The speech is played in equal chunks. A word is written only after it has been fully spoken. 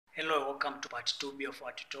Welcome to part 2B of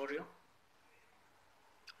our tutorial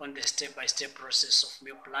on the step-by-step process of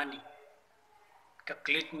meal planning,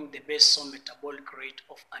 calculating the basal metabolic rate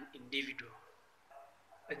of an individual.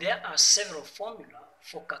 There are several formulas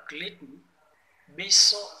for calculating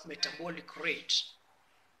basal metabolic rate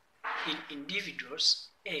in individuals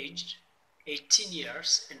aged 18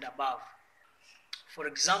 years and above. For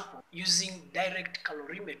example, using direct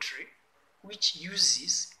calorimetry, which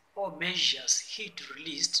uses or measures heat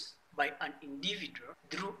released by an individual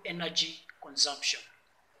through energy consumption.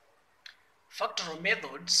 Factorial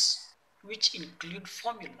methods, which include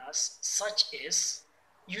formulas such as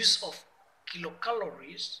use of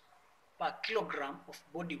kilocalories per kilogram of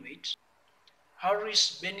body weight,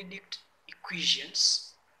 Harris-Benedict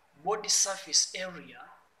equations, body surface area,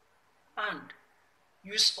 and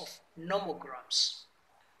use of nomograms.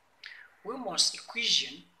 Wilmot's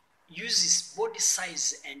equation uses body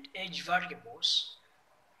size and age variables.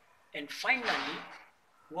 And finally,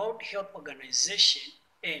 World Health Organization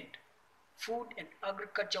and Food and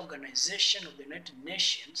Agriculture Organization of the United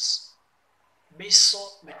Nations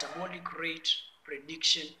basal metabolic rate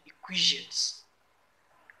prediction equations.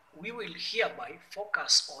 We will hereby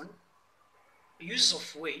focus on use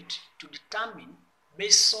of weight to determine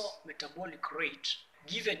basal metabolic rate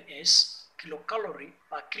given as kilocalorie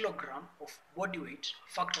per kilogram of body weight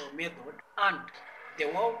factorial method and the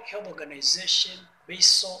World Health Organization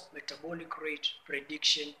basal metabolic rate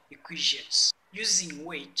prediction equations using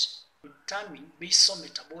weight to determine basal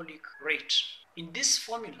metabolic rate. In this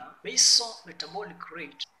formula, basal metabolic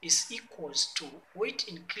rate is equals to weight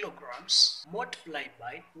in kilograms multiplied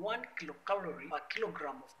by 1 kilocalorie per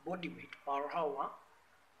kilogram of body weight per hour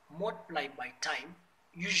multiplied by time,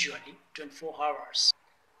 usually 24 hours.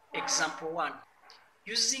 Example 1.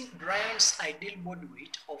 Using Brian's ideal body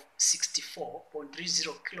weight of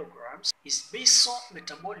 64.30 kilograms, his basal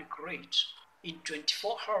metabolic rate in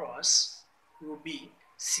 24 hours will be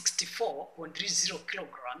 64.30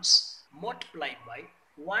 kilograms multiplied by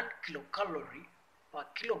 1 kilocalorie per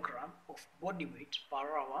kilogram of body weight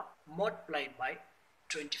per hour multiplied by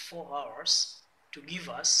 24 hours to give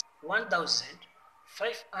us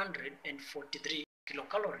 1,543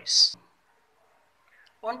 kilocalories.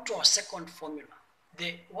 On to our second formula.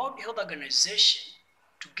 The World Health Organization,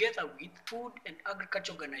 together with Food and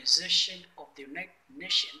Agriculture Organization of the United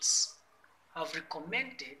Nations, have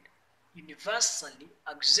recommended universally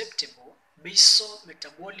acceptable basal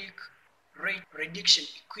metabolic rate prediction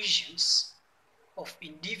equations of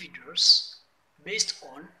individuals based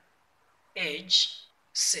on age,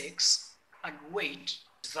 sex, and weight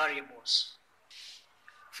variables.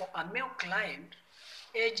 For a male client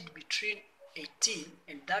aged between 18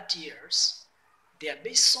 and 30 years, their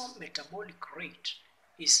basal metabolic rate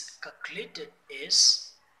is calculated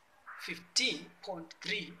as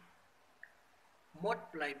 15.3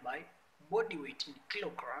 multiplied by body weight in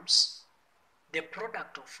kilograms, the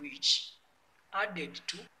product of which added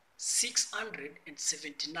to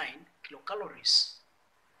 679 kilocalories.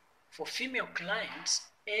 For female clients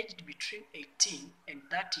aged between 18 and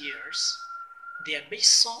 30 years, their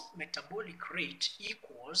basal metabolic rate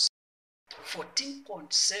equals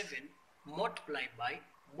 14.7 multiplied by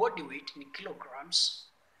body weight in kilograms,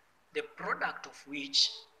 the product of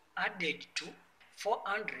which added to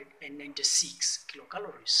 496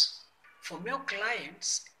 kilocalories. For male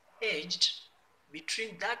clients aged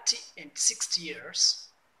between 30 and 60 years,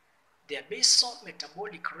 their basal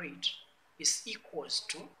metabolic rate is equals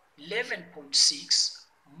to 11.6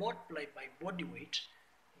 multiplied by body weight,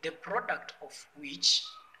 the product of which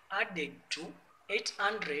added to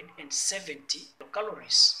 870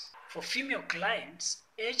 kilocalories. For female clients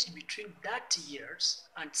aged between 30 years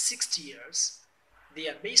and 60 years,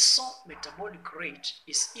 their basal metabolic rate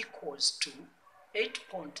is equals to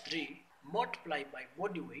 8.3 multiplied by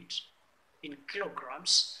body weight in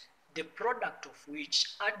kilograms, the product of which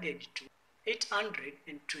added to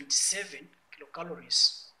 827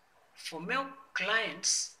 kilocalories. For male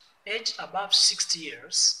clients aged above 60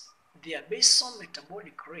 years, their basal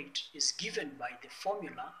metabolic rate is given by the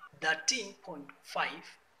formula 13.5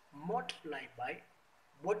 multiplied by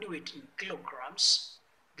body weight in kilograms,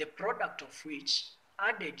 the product of which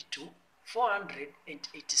added to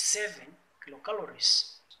 487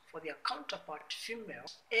 kilocalories. For their counterpart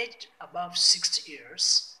female aged above 60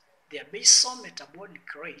 years, their basal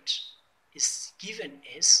metabolic rate is given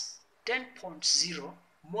as 10.0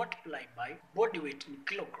 multiplied by body weight in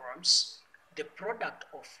kilograms, the product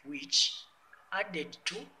of which added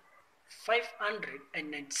to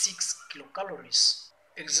 596 kilocalories.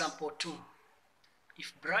 Example 2.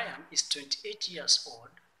 If Brian is 28 years old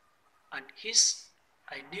and his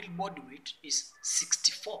ideal body weight is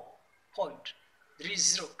 64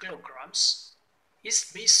 0.30 kilograms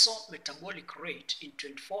is basal metabolic rate in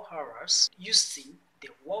 24 hours using the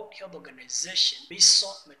World Health Organization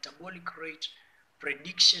basal metabolic rate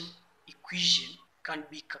prediction equation can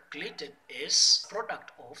be calculated as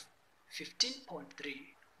product of 15.3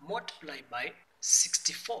 multiplied by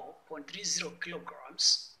 64.30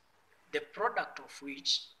 kilograms, the product of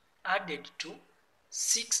which added to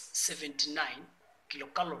 679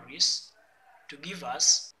 kilocalories to give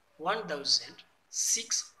us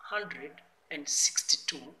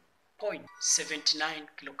 1662.79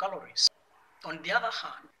 kilocalories. On the other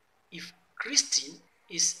hand, if Christine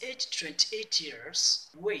is aged 28 years,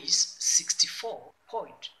 weighs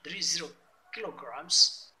 64.30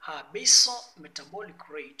 kilograms, her basal metabolic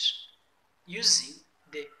rate using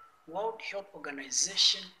the World Health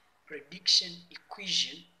Organization prediction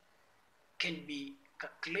equation can be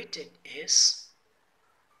calculated as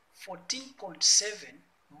 14.7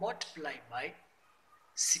 multiplied by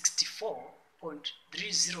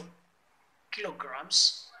 64.30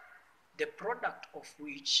 kilograms, the product of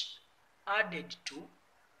which added to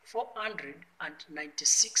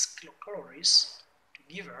 496 kilocalories to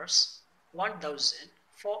give us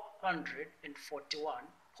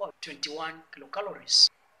 1441.21 kilocalories.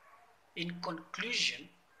 In conclusion,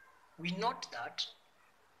 we note that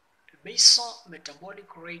basal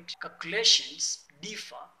metabolic rate calculations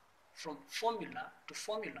differ from formula to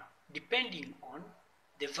formula depending on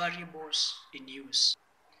the variables in use.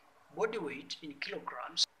 Body weight in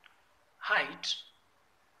kilograms, height,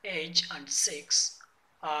 age, and sex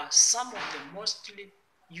are some of the mostly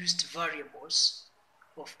used variables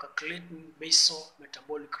of calculating basal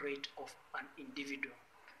metabolic rate of an individual.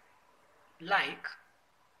 Like,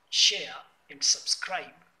 share, and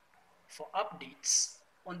subscribe for updates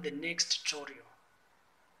on the next tutorial.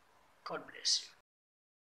 God bless you.